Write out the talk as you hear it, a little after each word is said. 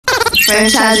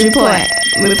Franchise Report,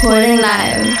 reporting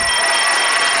live.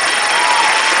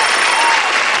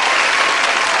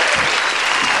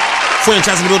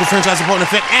 Franchise in the building, franchise report in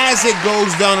effect as it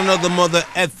goes down another mother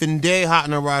effing day. Hot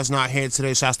and the Rise not here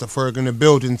today. Shouts to Ferg in the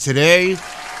building today.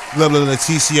 Lovely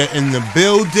Leticia in the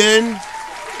building.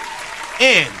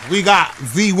 And we got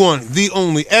the one, the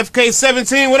only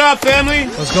FK17. What up, family?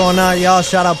 What's going on, y'all?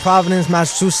 Shout out Providence,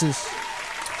 Massachusetts.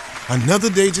 Another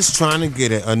day just trying to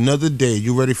get it. Another day.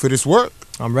 You ready for this work?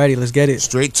 I'm ready. Let's get it.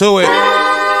 Straight to it.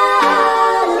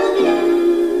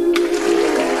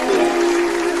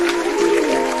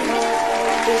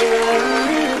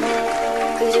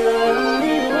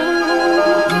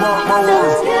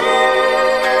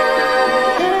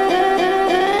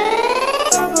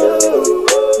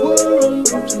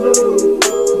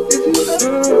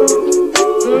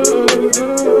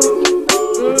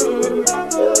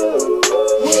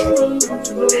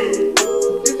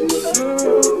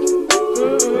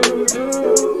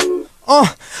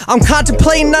 I'm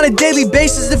contemplating on a daily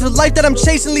basis if the life that I'm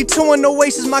chasing lead to an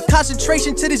oasis. My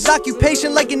concentration to this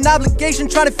occupation like an obligation,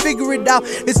 trying to figure it out.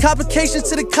 There's complications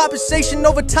to the compensation.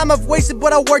 Over time I've wasted,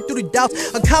 but I work through the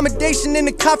doubts. Accommodation in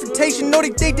the confrontation. Know they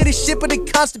think that it's shit, but they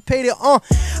constipated.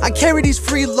 I carry these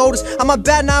freeloaders. On my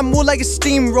back now I move like a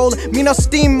steamroller. Mean I'll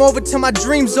steam over till my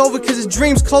dream's over, cause this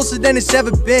dream's closer than it's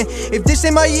ever been. If this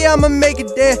ain't my year, I'ma make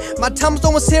it there. My time's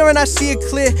almost here and I see it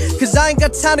clear, cause I ain't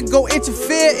got time to go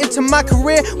interfere into my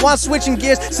career while I'm switching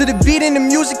gears. So the beat and the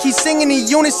music keep singing in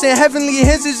unison. Heavenly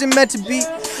his isn't meant to be.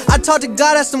 I talked to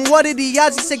God, asked him what are the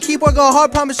odds. He said keep working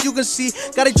hard, promise you can see.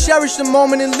 Gotta cherish the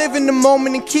moment and live in the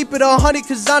moment and keep it 100,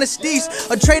 cause honesty's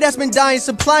a trade that's been dying.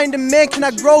 Supply and demand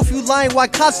cannot grow if you lying. Why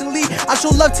constantly I show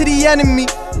love to the enemy?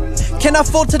 Can I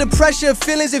fall to the pressure of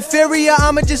feelings inferior?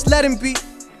 I'ma just let him be.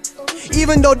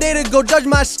 Even though they to go judge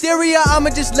my hysteria,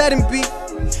 I'ma just let him be.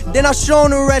 Then I'll show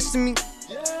him the rest of me.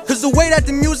 Cause the way that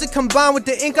the music combined with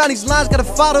the ink on these lines, gotta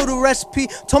follow the recipe.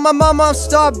 Told my mama I'm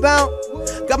starbound.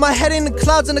 Got my head in the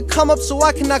clouds and the come up so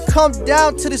I cannot come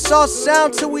down. Till this all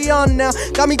sound, till we on now.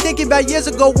 Got me thinking about years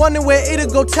ago, wondering where it'll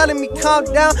go, telling me calm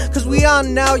down. Cause we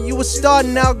on now, you a star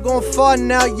now, going far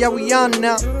now, yeah we on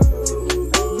now.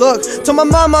 Look, told my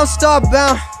mama I'm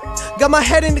starbound. Got my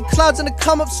head in the clouds and the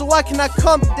come up so I cannot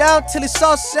come down. Till it's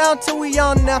all sound, till we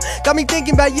on now. Got me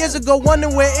thinking about years ago,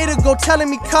 wondering where it'll go, telling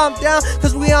me calm down.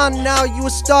 Cause we on now, you a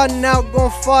star now,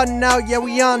 going far now, yeah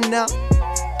we on now.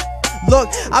 Look,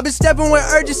 I've been stepping with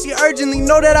urgency, urgently.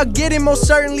 Know that I'll get it most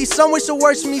certainly. Some wish the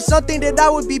worst for me, something that I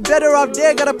would be better off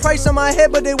there. Got a price on my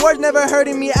head, but their words never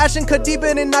hurting me. Action cut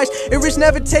deeper than ice. A risk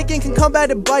never taken can come back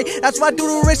to bite. That's why I do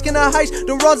the risk and the heist,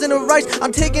 the wrongs and the rights.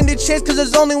 I'm taking the chance cause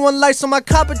there's only one life. So my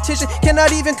competition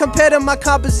cannot even compare to my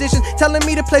composition. Telling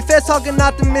me to play fair, talking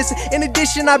optimistic. In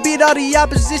addition, I beat all the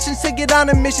opposition to get on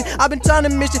a mission. I've been on a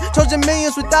mission, told you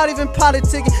millions without even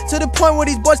politicking. To the point where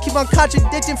these boys keep on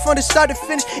contradicting from the start to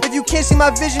finish. If you can't see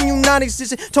my vision, you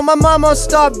non-existent. Told my mama I'm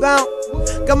starbound.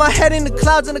 Got my head in the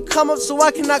clouds and the come up so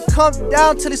I cannot come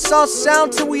down. Till it's all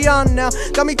sound, till we on now.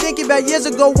 Got me thinking about years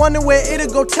ago, wondering where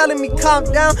it'll go, telling me calm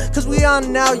down. Cause we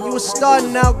on now, you a star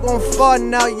now, going far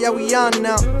now, yeah we on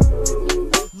now.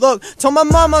 Look, told my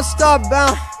mama I'm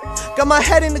starbound. Got my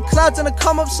head in the clouds and the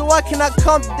come up so I cannot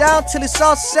come down. Till it's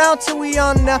all sound, till we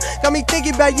on now. Got me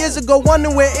thinking about years ago,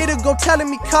 wondering where it'll go, telling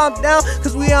me calm down.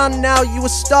 Cause we on now, you a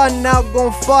star now,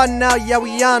 going far now, yeah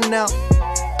we on now.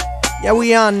 Yeah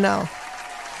we on now.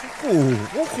 Cool,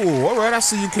 well, cool. All right, I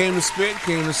see you came to spit.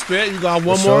 You got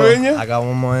one more in you? I got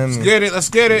one more in me. Let's get it, let's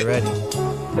get it. Ready.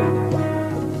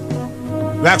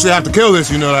 We actually have to kill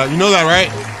this, you know that. You know that, right?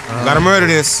 Gotta murder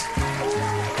this.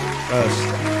 First.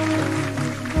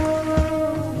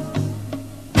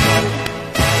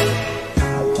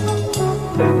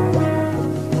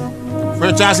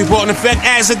 Franchise report in effect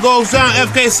as it goes down.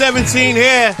 FK17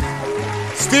 here.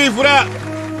 Steve, what up?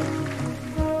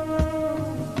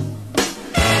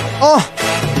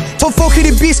 Told folk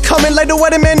the beast coming, like the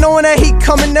weatherman knowing that heat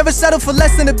coming. Never settle for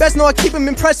less than the best, no I keep him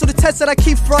impressed with the test that I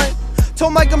keep fronting.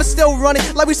 Told Mike I'ma still running,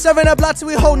 like we serving up lots till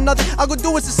we hold nothing. I go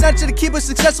do what's essential to keep us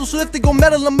successful, so if they go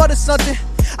meddle and mutter something,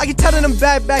 I keep telling them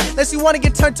back. Unless you wanna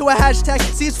get turned to a hashtag.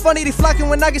 See it's funny, they flocking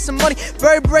when I get some money.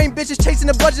 Very brain bitches chasing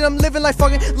the budget, I'm living like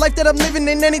fucking. Life that I'm living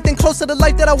ain't anything close to the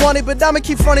life that I wanted. But I'ma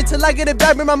keep fronting till I get it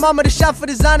back. Bring my mama to shop for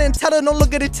designer and tell her don't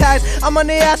look at the tags. I'm on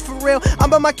their ass for real, I'm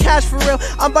about my cash for real,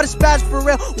 I'm about to spaz for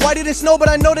real. Why didn't snow, but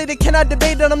I know that they cannot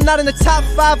debate that I'm not in the top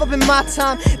 5 up in my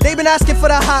time. They been asking for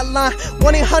the hotline,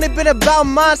 1-800 been about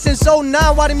mine since 09.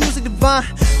 Why the music divine?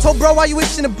 Told bro why you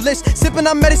wishing the bliss, sipping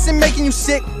on medicine making you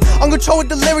sick. On control with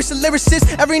the lyrics, the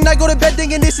lyricist. Every night go to bed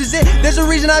thinking this is it. There's a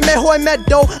reason I met who I met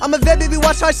though. I'm a vet, baby,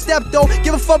 watch how I step though.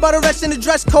 Give a fuck about the rest in the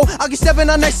dress code. I'll get stepping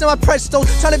on next to my presto.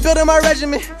 Trying to build up my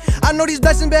regimen. I know these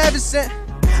blessings been heaven sent.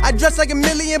 I dress like a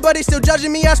million, but they still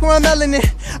judging me, ask where I'm melanin.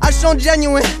 I show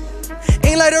genuine,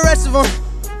 ain't like the rest of them.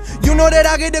 You know that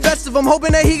I get the best of them,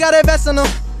 hoping that he got a vest on them.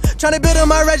 Trying to build up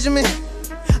my regimen.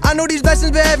 I know these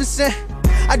blessings been heaven sent.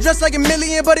 I dress like a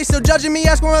million, but they still judging me,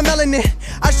 ask where I'm melanin.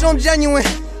 I show genuine,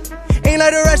 ain't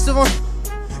like the rest of them.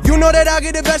 You know that I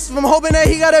get the best of him, hoping that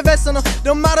he got a vest on him.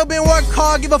 The motto been work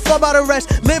hard, give a fuck about the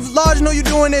rest. Live large, know you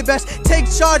doing it best. Take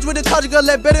charge with the conjugal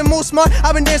let better move smart.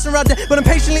 I've been dancing around there, but I'm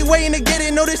patiently waiting to get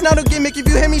it. No, this not a gimmick. If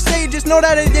you hear me say it, just know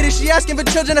that I did it. She asking for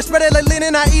children, I spread it like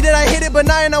linen. I eat it, I hit it, but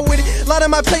now I'm not with it. Lot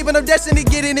on my plate, but I'm destined to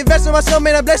get it. Invest in myself,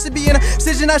 man, I'm blessed to be in a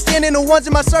position I stand in. The ones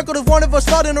in my circle, if one of us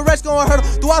fall, then the rest gon' hurdle.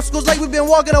 Through obstacles like we've been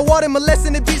walking on water,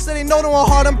 molesting the beats so they know they're on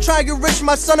hard. I'm trying to get rich for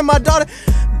my son and my daughter.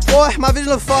 Boy, my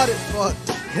vision of father. Fuck.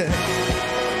 Take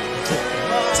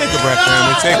a breath,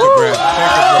 family. Take a breath. Take a breath.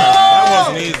 That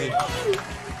wasn't easy.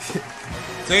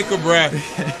 Take a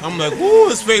breath. I'm like, woo,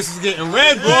 his face is getting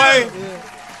red, boy.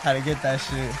 How to get that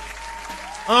shit.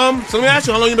 So let me ask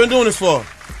you, how long you been doing this for?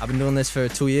 I've been doing this for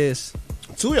 2 years.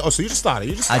 2 years? Oh, so you just started.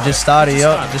 I just started,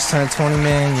 just turned 20,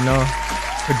 man, you know.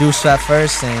 Produced at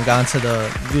first and got into the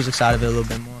music side of it a little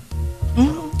bit more.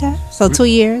 Okay. So 2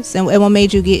 years. And what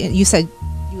made you get, you said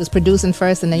you was producing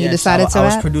first and then you decided to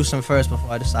rap? I was producing first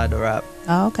before I decided to rap.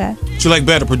 Oh, okay. What you like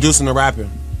better, producing or rapping?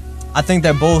 I think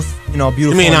they're both, you know,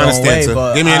 beautiful. Give me an in honest their own answer. way,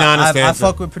 but Give me an honest answer. I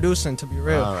fuck with producing, to be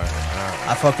real. All right.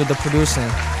 I fuck with the producing,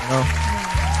 you know.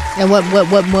 And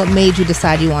what made you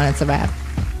decide you wanted to rap?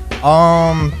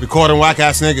 Recording whack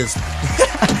ass niggas.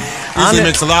 Usually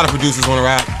makes a lot of producers want to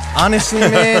rap. Honestly,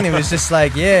 man, it was just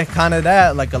like, yeah, kind of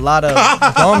that. Like a lot of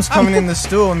bums coming in the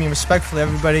stool. I mean, respectfully,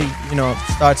 everybody, you know,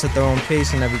 starts at their own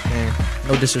pace and everything.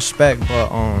 No disrespect, but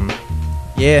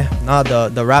yeah, nah,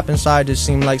 the rapping side just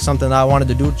seemed like something that I wanted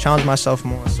to do, challenge myself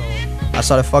more. So I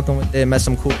started fucking with it, met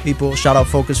some cool people. Shout out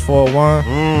Focus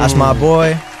 401. That's my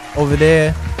boy over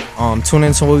there. Tune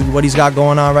into what he's got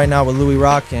going on right now with Louis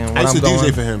Rock and I used to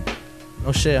DJ for him.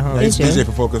 No shit, huh? I used to DJ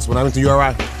for Focus when I went to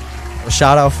URI. Well,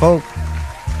 shout out Folk.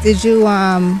 Did you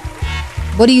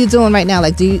what are you doing right now?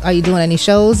 Like, are you doing any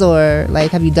shows, or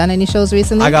like have you done any shows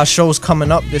recently? I got shows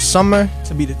coming up this summer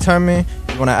to be determined.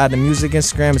 You want to add the music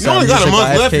Instagram? It's you only got a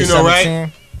month left, FK17. you know,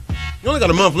 right? You only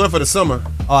got a month left for the summer.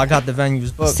 Oh, I got the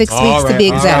venues booked. 6 weeks to be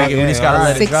exact. We just gotta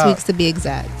let it 6 drop. weeks to be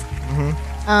exact.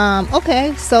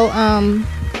 Okay, so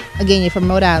again, you're from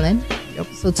Rhode Island. Yep.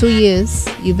 So 2 years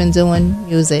you've been doing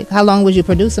music. How long was you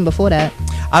producing before that?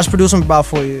 I was producing for about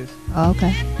 4 years. Oh,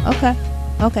 okay. All right.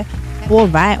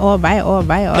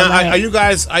 Now, are you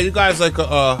guys like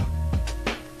a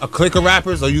clique of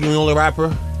rappers? Are you the only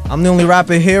rapper? I'm the only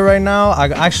rapper here right now.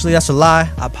 Actually, that's a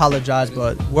lie. I apologize,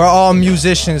 but we're all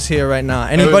musicians here right now.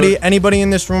 Anybody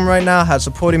in this room right now has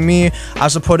supported me. I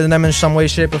supported them in some way,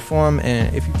 shape, or form.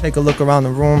 And if you take a look around the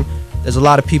room, there's a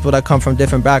lot of people that come from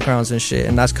different backgrounds and shit.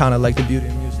 And that's kind of like the beauty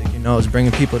of music, you know, is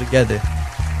bringing people together.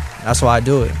 That's why I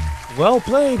do it. Well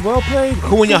played.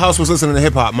 Who in your house was listening to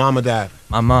hip hop? Mom or dad?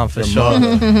 My mom, for sure.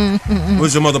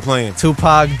 What's your mother playing?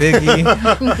 Tupac,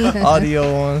 Biggie,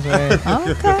 audio ones, man.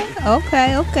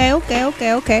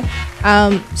 Okay.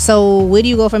 So where do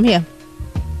you go from here?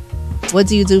 What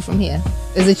do you do from here?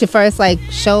 Is it your first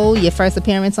show, your first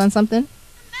appearance on something?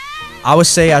 I would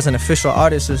say as an official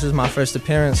artist, this is my first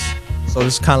appearance. So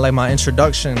this is kind of like my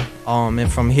introduction.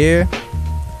 And from here,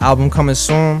 album coming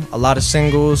soon, a lot of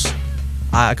singles.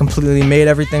 I completely made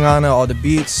everything on it, all the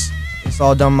beats. It's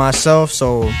all done myself.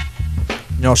 So,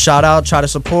 you know, shout out, try to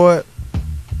support.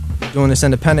 Doing this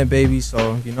independent, baby.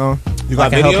 So, you know, you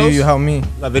got I can videos? help you help me.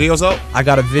 You got videos up? I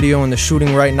got a video in the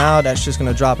shooting right now that's just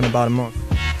gonna drop in about a month.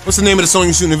 What's the name of the song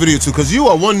you're shooting the video to? Because you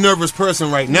are one nervous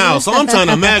person right now, so I'm trying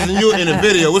to imagine you in a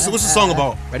video. What's the song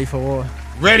about? Ready for War.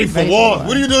 Ready for War.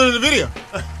 What are you doing in the video?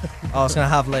 Oh, it's gonna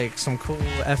have like some cool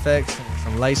FX and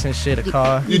some lights and shit, a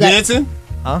car. You dancing?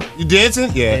 Huh? You dancing?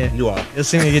 Yeah, you are. You'll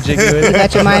see me get jiggy with You it.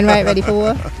 got your mind right, ready for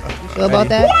war? You sure about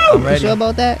that? I'm ready. You sure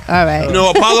about that? All right. You know,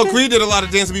 Apollo Creed did a lot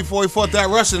of dancing before he fought that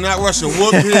Russian. That Russian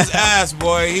whooped his ass,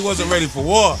 boy. He wasn't ready for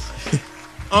war.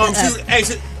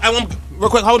 I want real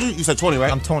quick. How old are you? You said 20,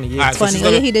 right? I'm 20. Yeah. All right, so 20. she's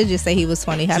gonna- He did just say he was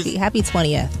 20. Happy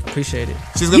 20th. Appreciate it.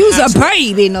 She's gonna You's ask- a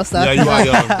baby, no stuff. Yeah, you are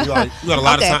young. You got a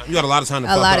lot Okay. of time. You got a lot of time to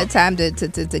A fuck lot up. of time to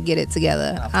get it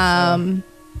together.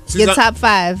 She's Your gonna top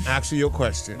 5. Ask you your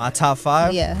question. My top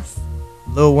 5. Yes.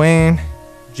 Lil Wayne,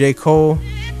 J. Cole,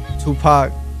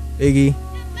 Tupac, Biggie,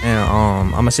 and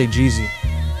I'm gonna say Jeezy.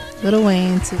 Lil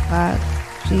Wayne, Tupac,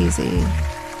 Jeezy,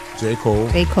 J. Cole.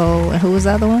 J. Cole, and who was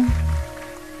the other one?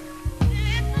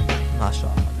 not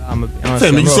sure. I'm a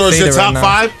Fam, you saw your top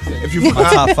five? If you My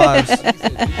top fives.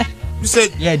 You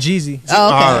said Yeah, Jeezy. Oh,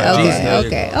 okay, Jeezy, okay,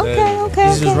 there you go. okay, okay,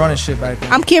 He's just okay. running shit back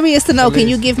then. I'm curious to know. Can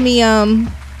you give me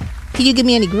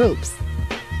any groups?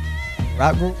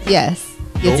 Rap group? Yes.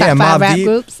 Your Yeah, top 5 Mobb rap Deep.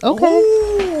 groups. Okay.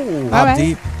 Ooh, All Mobb right.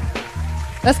 Deep.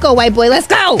 Let's go, white boy. Let's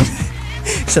go.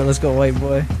 So let's go, white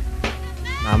boy.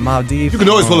 Nah, Mobb Deep. you can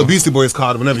always pull a Beastie Boys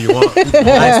card whenever you want. I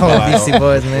just pull a Beastie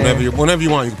Boys, man. Whenever you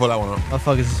want, you can pull that one up.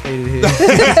 Motherfuckers is faded here.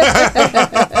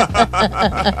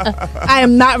 I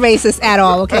am not racist at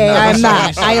all. Okay, I am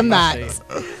not. I am not. Okay,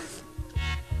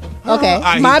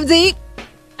 Alright, Mobb Deep.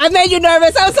 I made you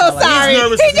nervous. I'm so sorry.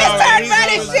 nervous He now. just turned He's red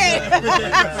as shit.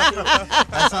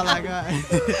 That's all I got.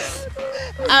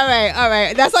 All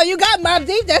right. That's all you got, Mobb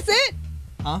Deep. That's it.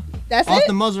 Huh? That's Off it.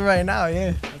 the muzzle right now,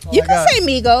 yeah. That's all You I can got. say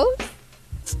Migos.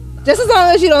 Just as long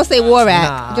as you don't say War Rap.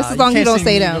 Nah, Just as long as you can't don't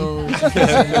say them. Migos.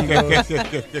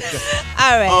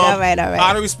 All right.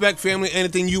 Out of respect, family,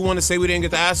 anything you want to say we didn't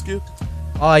get to ask you?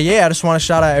 Yeah, I just want to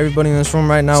shout out everybody in this room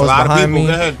right now. It's a Who's lot of behind people. me.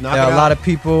 Go ahead, knock There it are a out. lot of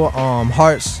people.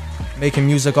 Hearts making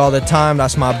music all the time.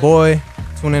 That's my boy.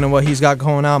 Tune in to what he's got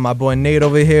going on. My boy Nate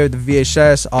over here, the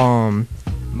VHS.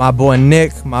 My boy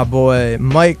Nick. My boy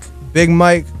Mike. Big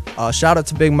Mike. Shout out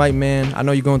to Big Mike, man. I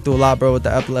know you're going through a lot, bro, with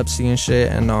the epilepsy and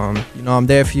shit. And you know, I'm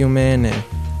there for you, man. And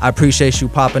I appreciate you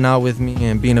popping out with me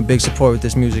and being a big support with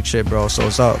this music shit, bro. So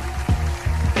what's up?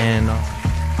 And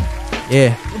yeah.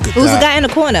 Who's the guy in the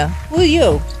corner? Who are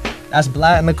you? That's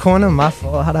Black in the corner. My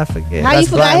fault. How'd I forget? How That's you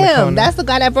forgot Black in the him? corner. That's the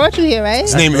guy that brought you here, right?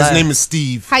 His name Black. is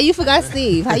Steve. How you forgot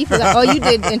Steve? How you forgot? Oh, you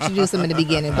did introduce him in the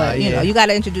beginning, but you yeah. know, you got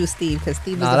to introduce Steve because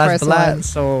Steve was Nah, the that's first Black. one.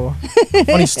 So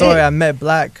funny story. I met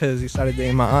Black because he started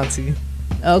dating my auntie,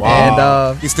 Okay.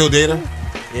 and You still dating?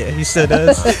 yeah, he still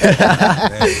does.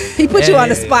 He put you on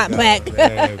the Yeah. spot, Black.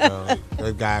 There you go.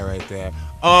 Good guy right there.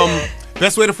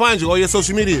 Best way to find you, all your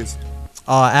social medias.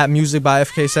 At Music by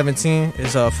FK17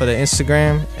 is for the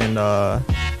Instagram, and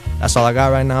that's all I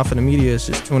got right now for the media. Is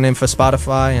just tune in for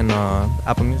Spotify and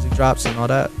Apple Music drops and all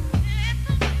that.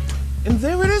 And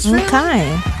there it is, fam.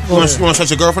 Okay. You want to shut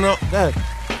your girlfriend out? Go ahead.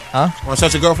 Huh? Want to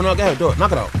shut your girlfriend out? Go ahead, do it.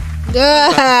 Knock it out.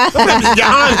 Yeah.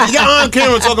 You're on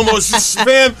camera talking about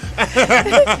fam.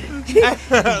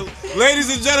 Ladies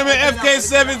and gentlemen,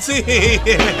 FK17. She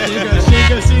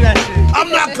gonna see that shit. I'm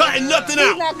not cutting nothing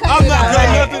out. not cutting I'm not it out.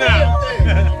 cutting nothing out.